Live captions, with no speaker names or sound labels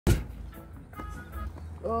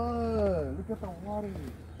Look at the water.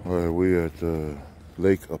 All right, we at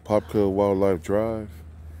Lake Apopka Wildlife Drive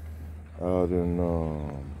out in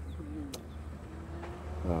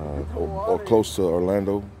or close to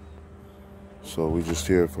Orlando. So we just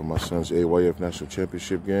here for my son's AYF National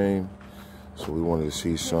Championship game. So we wanted to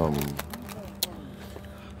see some.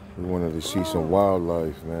 We wanted to see some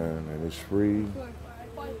wildlife, man, and it's free.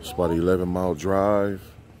 It's about an 11-mile drive.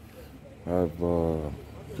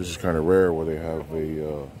 This is kind of rare where they have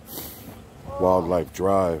a wildlife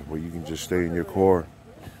drive where you can just stay in your car,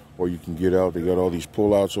 or you can get out. They got all these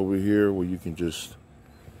pullouts over here where you can just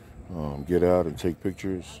get out and take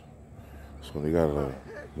pictures. So they got a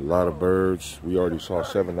lot of birds. We already saw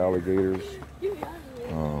 7 alligators.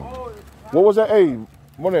 What was that? Hey,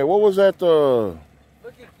 Monet, what was that?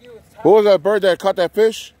 What was that bird that caught that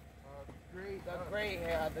fish?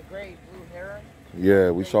 The great blue heron. Yeah,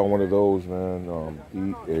 we saw one of those, man.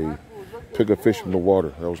 Pick a fish from the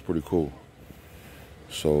water. That was pretty cool.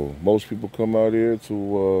 So most people come out here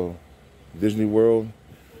to Disney World.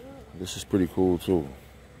 This is pretty cool too.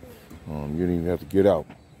 You don't even have to get out.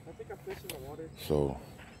 So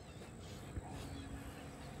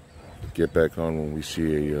get back on when we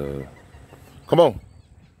see a. Come on,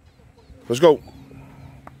 let's go.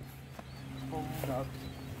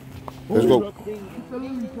 Let's go.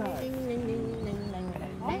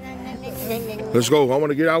 Let's go. I want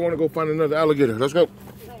to get. I want to go find another alligator. Let's go.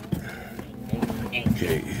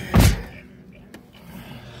 Okay.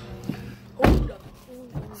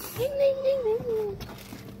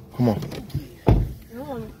 Come on.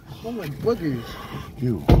 Oh my boogers.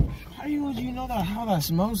 You. How do you know that? How that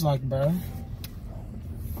smells like, bro?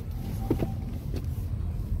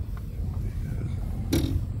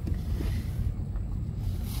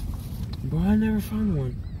 Bro, I never found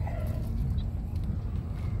one.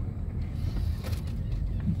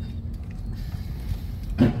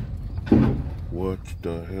 What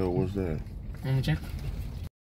the hell was that? Let me check.